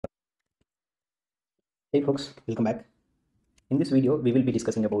Hey folks, welcome back. In this video, we will be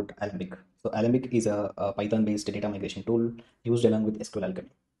discussing about Alembic. So Alembic is a Python-based data migration tool used along with SQLAlchemy.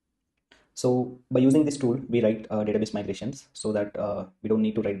 So by using this tool, we write database migrations so that we don't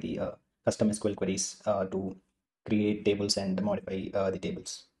need to write the custom SQL queries to create tables and modify the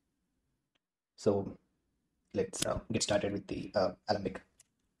tables. So let's get started with the Alembic.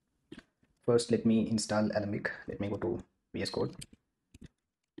 First, let me install Alembic. Let me go to VS Code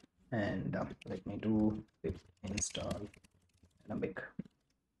and let me do pip install Alembic.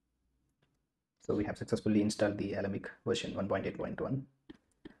 So we have successfully installed the Alembic version 1.8.1.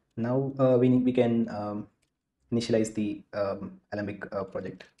 Now we can initialize the Alembic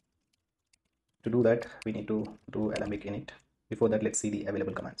project. To do that, we need to do Alembic init. Before that, let's see the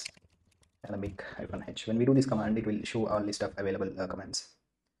available commands. Alembic-h. When we do this command, it will show our list of available commands.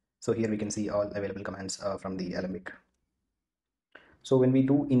 So here we can see all available commands from the Alembic. So when we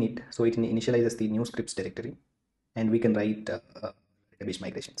do init, so it initializes the new scripts directory, and we can write database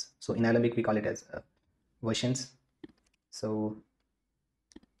migrations. So in Alembic, we call it as versions. So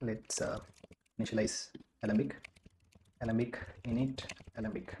let's initialize Alembic init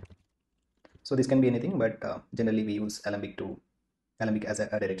Alembic. So this can be anything, but generally we use Alembic as a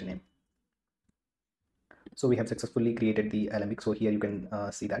directory name. So we have successfully created the Alembic. So here you can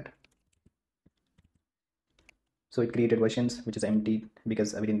see that. So it created versions, which is empty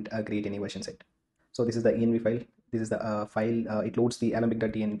because we didn't create any version set. So this is the env file. This is the file. It loads the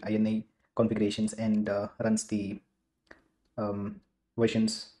alembic.ini configurations and runs the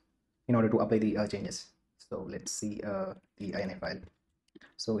versions in order to apply the changes. So let's see the ini file.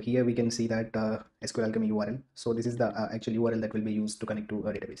 So here we can see that SQLAlchemy URL. So this is the actual URL that will be used to connect to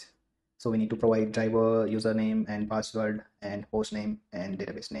a database. So we need to provide driver, username and password and host name and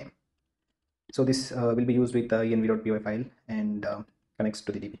database name. So this will be used with the env.py file and connects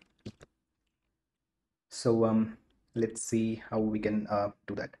to the DB. So let's see how we can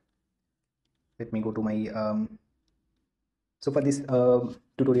do that. Let me go to my so for this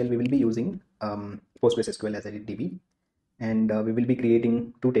tutorial we will be using PostgreSQL as a DB, and we will be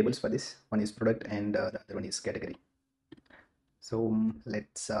creating two tables for this. One is product and the other one is category. So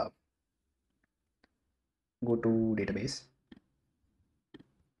let's go to database,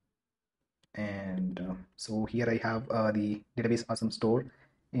 and so here I have the database awesome store.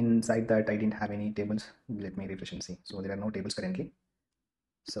 Inside that I didn't have any tables. Let me refresh and see. So there are no tables currently.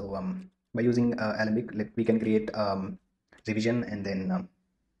 So by using Alembic, we can create revision and then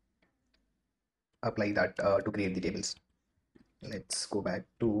apply that to create the tables. Let's go back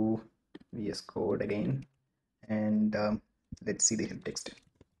to VS Code again, and let's see the help text.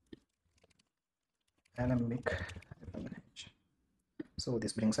 Alembic. So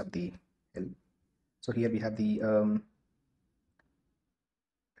this brings up the help. So here we have the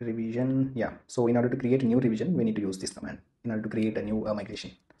revision. Yeah, so in order to create a new revision, we need to use this command in order to create a new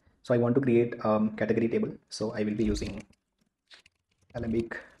migration. So I want to create category table, so I will be using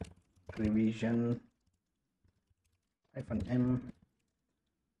Alembic revision -m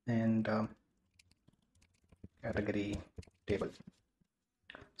and category table.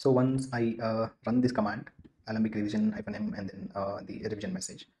 So once I run this command Alembic revision -m and then the revision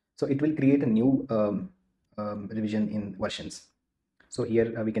message, so it will create a new revision in versions. So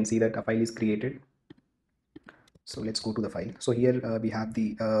here we can see that a file is created. So let's go to the file. So here we have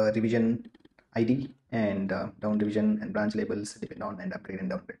the revision ID and down revision and branch labels depend on and upgrade and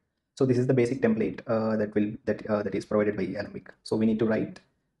downgrade. So this is the basic template that is provided by Alembic. So we need to write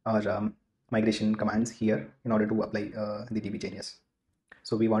our migration commands here in order to apply the DB changes.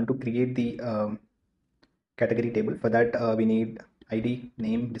 So we want to create the category table. For that we need ID,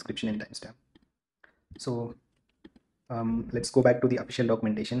 name, description and timestamp. So let's go back to the official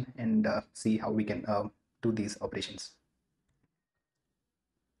documentation and see how we can do these operations.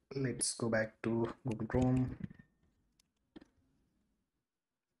 Let's go back to Google Chrome.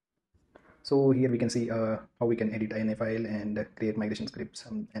 So here we can see how we can edit INI file and create migration scripts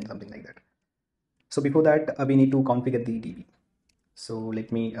and something like that. So before that we need to configure the DB. So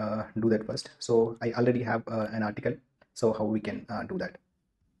let me do that first. So I already have an article. So how we can do that?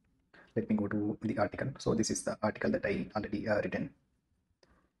 Let me go to the article. So this is the article that I already written.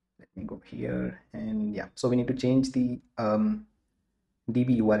 Let me go here, and yeah, so we need to change the DB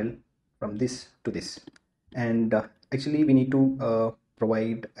URL from this to this, and actually we need to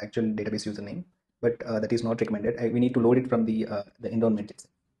provide actual database username, but that is not recommended. We need to load it from the environment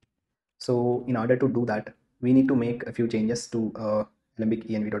itself. So in order to do that, we need to make a few changes to Alembic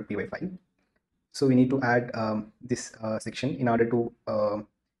env.py file. So we need to add this section in order to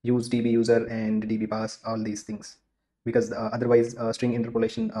use DB user and DB pass, all these things, because otherwise string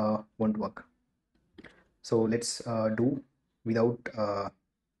interpolation won't work. So let's do without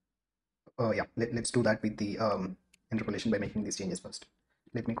yeah, let's do that with the interpolation by making these changes first.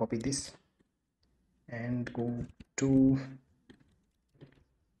 Let me copy this and go to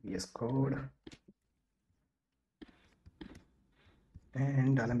VS Code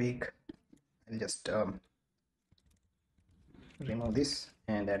and Alembic. I'll just remove this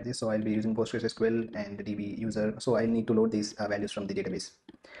and add this. So I'll be using PostgreSQL and the DB user. So I need to load these values from the database.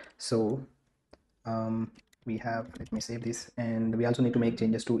 So we have, let me save this, and we also need to make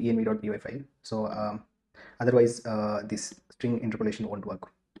changes to env.py file. So otherwise this string interpolation won't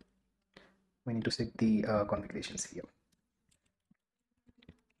work. We need to set the configurations here.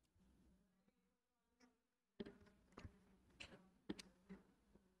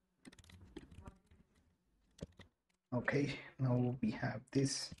 Okay, now we have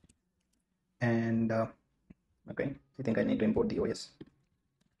this, and okay, I think I need to import the OS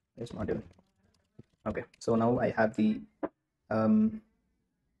module. Okay, so now I have the updated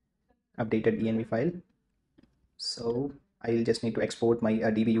env file. So I'll just need to export my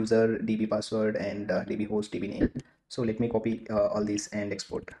DB user, DB password, and DB host, DB name. So let me copy all these and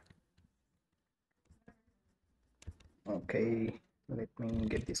export. Okay, let me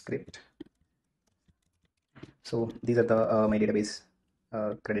get the script. So these are the my database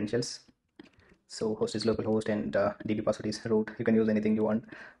credentials. So host is localhost and DB password is root. You can use anything you want,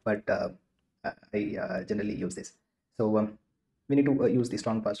 but I generally use this. So we need to use the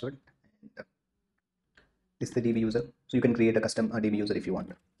strong password. And, this is the DB user. So you can create a custom DB user if you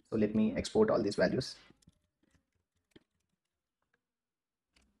want. So let me export all these values.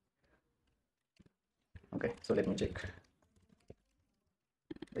 Okay, so let me check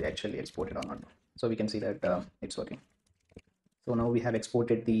we actually exported or not. So we can see that it's working. So now we have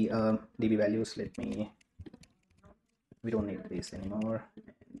exported the DB values. We don't need this anymore,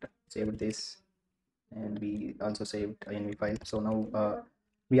 and saved this, and we also saved env file. So now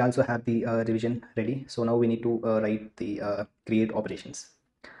we also have the revision ready. So now we need to write the create operations.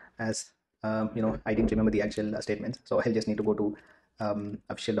 As I didn't remember the actual statements, so I'll just need to go to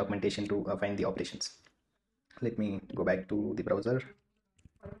official documentation to find the operations. Let me go back to the browser.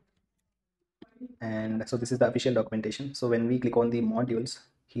 And so this is the official documentation. So when we click on the modules,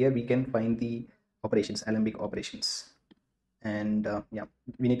 here we can find the operations, Alembic operations. And yeah,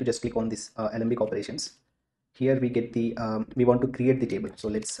 we need to just click on this Alembic operations. Here we get the we want to create the table. So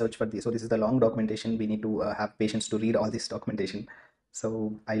let's search for this. So this is the long documentation. We need to have patience to read all this documentation.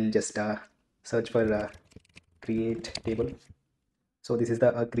 So I'll just search for create table. So this is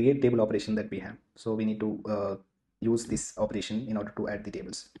the create table operation that we have. So we need to use this operation in order to add the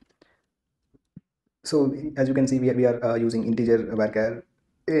tables. So as you can see, we are using integer varchar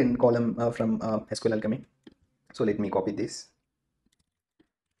in column from SQLAlchemy. So let me copy this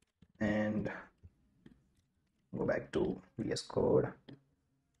and go back to VS Code.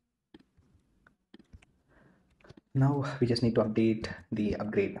 Now we just need to update the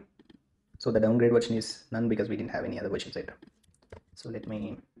upgrade. So the downgrade version is none because we didn't have any other versions yet. So let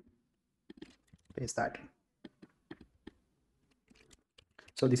me paste that.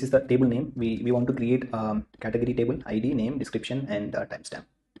 So this is the table name. We want to create category table, ID, name, description, and timestamp.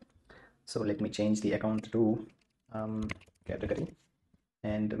 So let me change the account to category,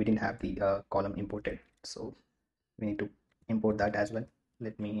 and we didn't have the column imported. So we need to import that as well.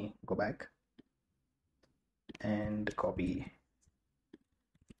 Let me go back and copy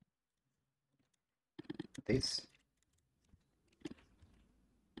this.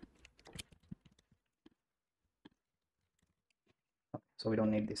 So we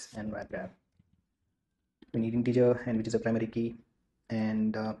don't need this and varchar. We need integer, and which is a primary key,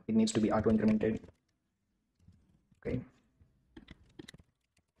 and it needs to be auto incremented. Okay.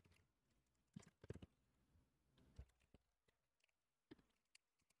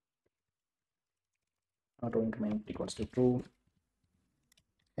 Auto increment equals to true,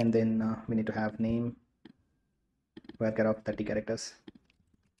 and then we need to have name varchar of 30 characters,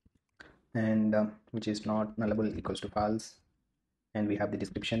 and which is not nullable equals to false, and we have the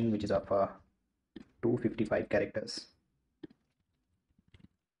description which is of 255 characters,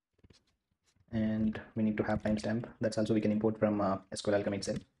 and we need to have timestamp. That's also we can import from SQLAlchemy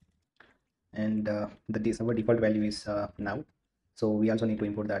itself, and our default value is now, so we also need to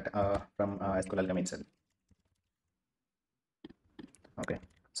import that from SQLAlchemy itself. Okay,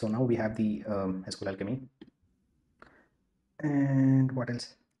 so now we have the SQLAlchemy, and what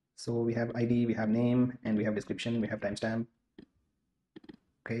else? So we have ID, we have name, and we have description, we have timestamp.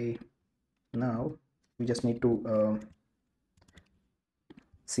 Okay, now we just need to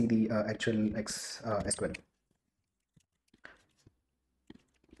see the actual SQL.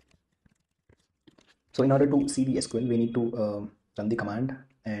 So in order to see the SQL, we need to run the command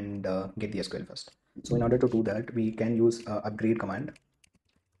and get the SQL first. So in order to do that, we can use upgrade command,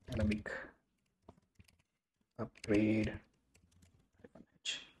 Alembic upgrade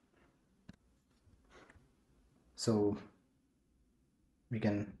 -h. So we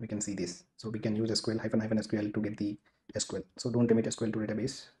can see this. So we can use SQL -SQL to get the SQL. So don't remit SQL to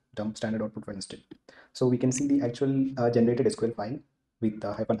database, dump standard output file instead. So we can see the actual generated SQL file with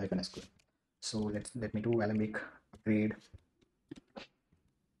 -SQL. So let me do Alembic upgrade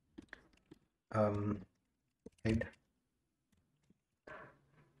head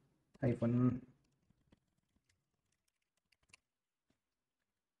hyphen.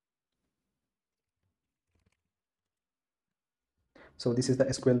 So this is the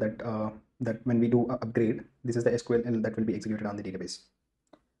SQL that when we do upgrade, this is the SQL that will be executed on the database.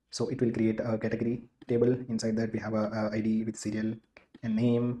 So it will create a category table. Inside that we have a ID with serial and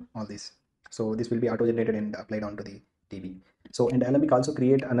name, all this. So this will be auto generated and applied onto the DB. So and Alembic also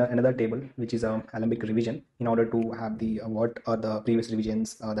create another table, which is a Alembic revision, in order to have the what are the previous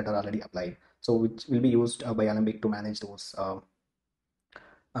revisions that are already applied. So which will be used by Alembic to manage those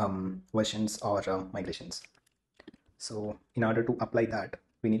versions or migrations. So in order to apply that,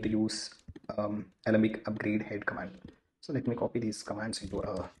 we need to use Alembic upgrade head command. So let me copy these commands into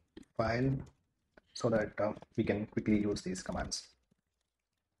a file so that we can quickly use these commands.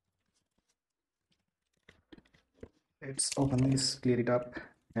 Let's open this, clear it up,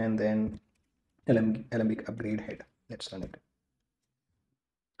 and then Alembic upgrade head. Let's run it.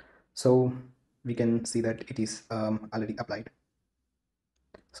 So we can see that it is already applied.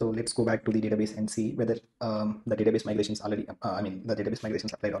 So let's go back to the database and see whether the database migrations already, the database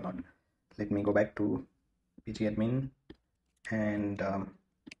migrations applied or not. Let me go back to pgadmin and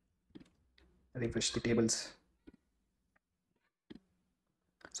refresh the tables.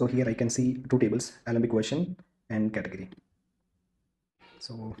 So here I can see two tables, Alembic version and category.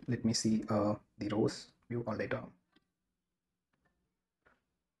 So let me see the rows view all data.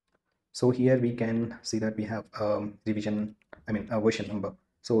 So here we can see that we have revision, version number.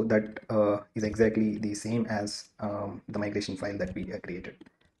 So that is exactly the same as the migration file that we created.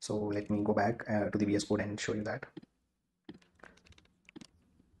 So let me go back to the VS Code and show you that.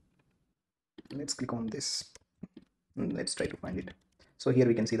 Let's click on this. Let's try to find it. So here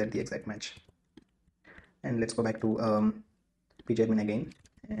we can see that the exact match. And let's go back to pgadmin again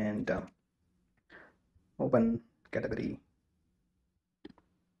and open category.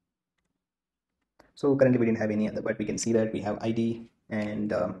 So currently we didn't have any other, but we can see that we have ID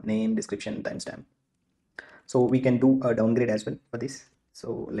and name, description, timestamp. So we can do a downgrade as well for this.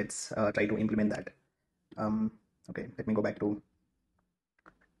 So let's try to implement that. Okay, let me go back to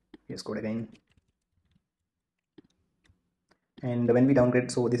VS Code again. And when we downgrade,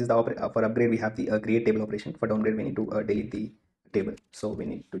 so this is the for upgrade we have the create table operation. For downgrade we need to delete the table. So we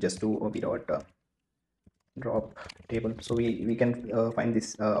need to just do ob dot drop table. So we can find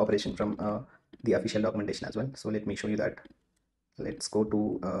this operation from the official documentation as well. So let me show you that. Let's go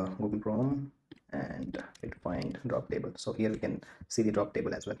to Google Chrome and find drop table. So here we can see the drop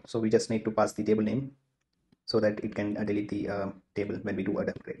table as well. So we just need to pass the table name so that it can delete the table when we do a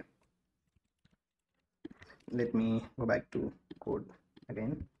downgrade. Let me go back to code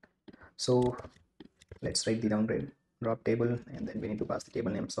again. So let's write the downgrade drop table, and then we need to pass the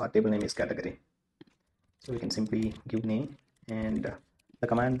table name. So our table name is category. So we can simply give name, and the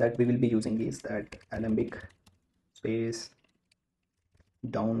command that we will be using is that Alembic space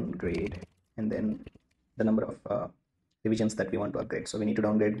downgrade and then the number of revisions that we want to upgrade. So we need to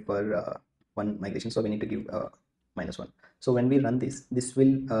downgrade for one migration, so we need to give -1. So when we run this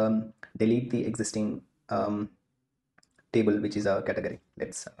will delete the existing table, which is a category.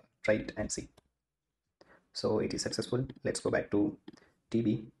 Let's try it and see. So it is successful. Let's go back to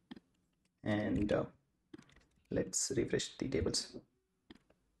DB and let's refresh the tables.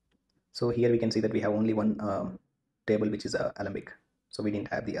 So here we can see that we have only one table, which is Alembic. So we didn't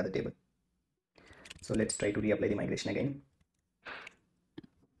have the other table. So let's try to reapply the migration again.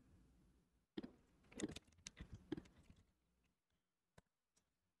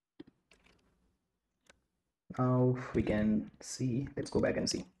 Now we can see, let's go back and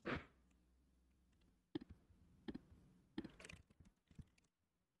see.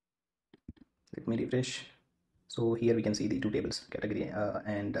 Let me refresh. So here we can see the two tables, category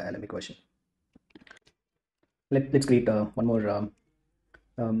and Alembic version. Let's create one more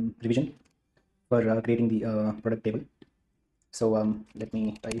revision for creating the product table. So let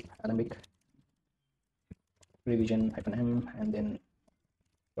me type Alembic revision -m and then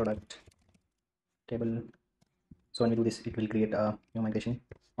product table. So when we do this, it will create a new migration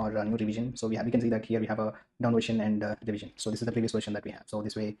or a new revision. So we can see that here we have a down version and revision. So this is the previous version that we have. So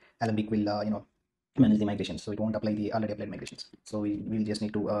this way Alembic will manage the migrations. So it won't apply the already applied migrations. So we'll just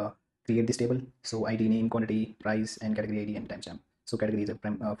need to create this table. So ID, name, quantity, price, and category ID and timestamp. So category is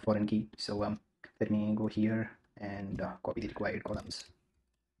a foreign key. So let me go here and copy the required columns.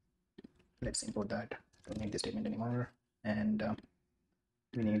 Let's import that. Don't need this statement anymore. And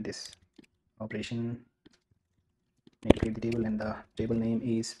we need this operation. Need to create the table, and the table name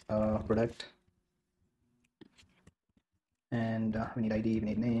is product. And we need ID, we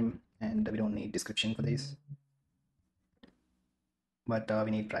need name, and we don't need description for this. But we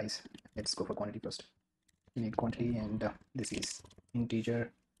need price. Let's go for quantity first. We need quantity, and this is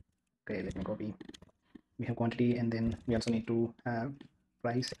integer. Okay, let me copy. We have quantity, and then we also need to have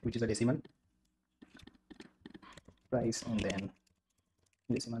price, which is a decimal. Price, and then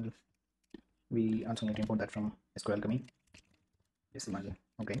decimal. We also need to import that from SQLAlchemy decimal.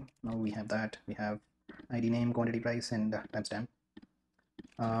 Okay, now we have that. We have ID, name, quantity, price, and timestamp.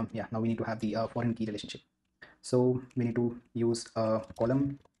 Yeah, now we need to have the foreign key relationship. So we need to use a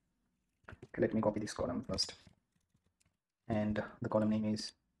column. Okay, let me copy this column first, and the column name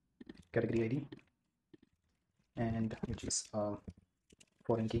is category ID, and which is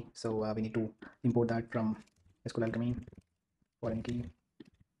foreign key. So we need to import that from SQLAlchemy foreign key.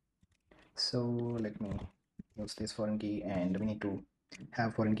 So let me use this foreign key, and we need to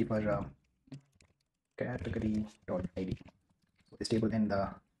have foreign key for category.id. So this table and the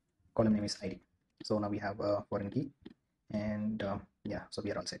column name is ID. So now we have a foreign key, and yeah, so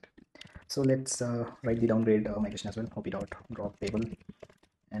we are all set. So let's write the downgrade migration as well. Drop table,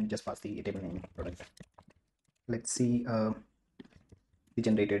 and just pass the table name product. Let's see the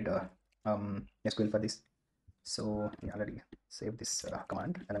generated SQL for this. So we already saved this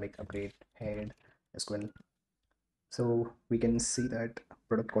command, Alembic upgrade head SQL. So we can see that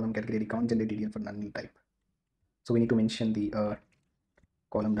product column category can't generate DDL for null type. So we need to mention the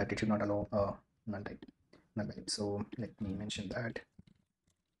column that it should not allow null type. So let me mention that.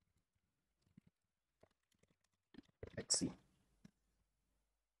 Let's see.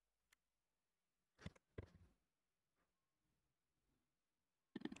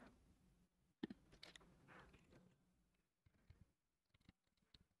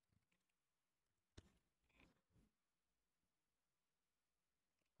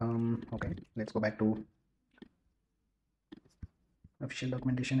 Okay, let's go back to official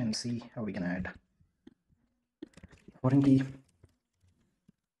documentation and see how we can add foreign key.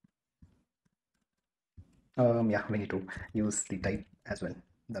 Yeah, we need to use the type as well.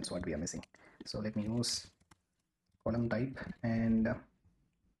 That's what we are missing. So let me use column type, and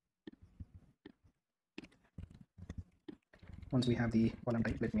once we have the column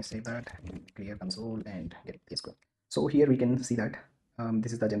type, let me save that in clear console and get the SQL. So here we can see that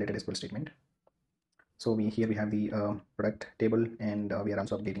this is the generated SQL statement. So here we have the product table, and we are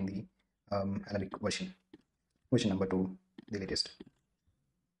also updating the Alembic version number to the latest.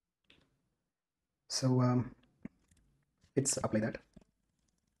 So let's apply that.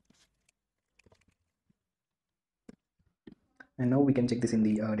 And now we can check this in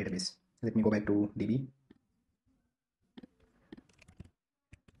the database. Let me go back to DB.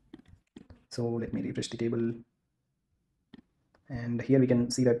 So let me refresh the table, and here we can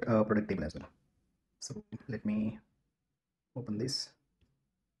see that product table as well. So let me open this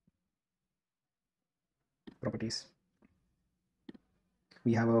properties.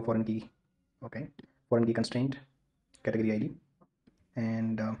 We have a foreign key. Okay, foreign key constraint, category ID,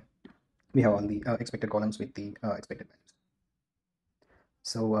 and we have all the expected columns with the expected values.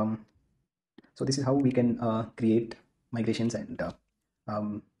 So so this is how we can create migrations and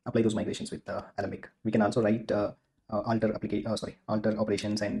apply those migrations with Alembic. We can also write alter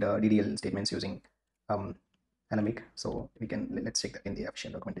operations and DDL statements using Alembic. So let's check that in the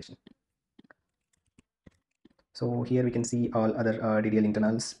official documentation. So here we can see all other DDL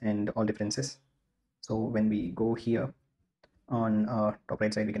internals and all differences. So when we go here on top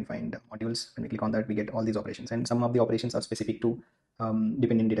right side, we can find modules. When we click on that, we get all these operations, and some of the operations are specific to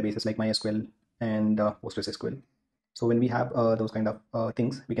dependent databases like MySQL and PostgreSQL. So when we have those kind of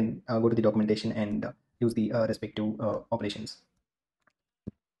things, we can go to the documentation and use the respective operations.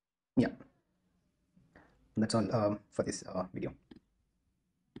 Yeah, that's all for this video.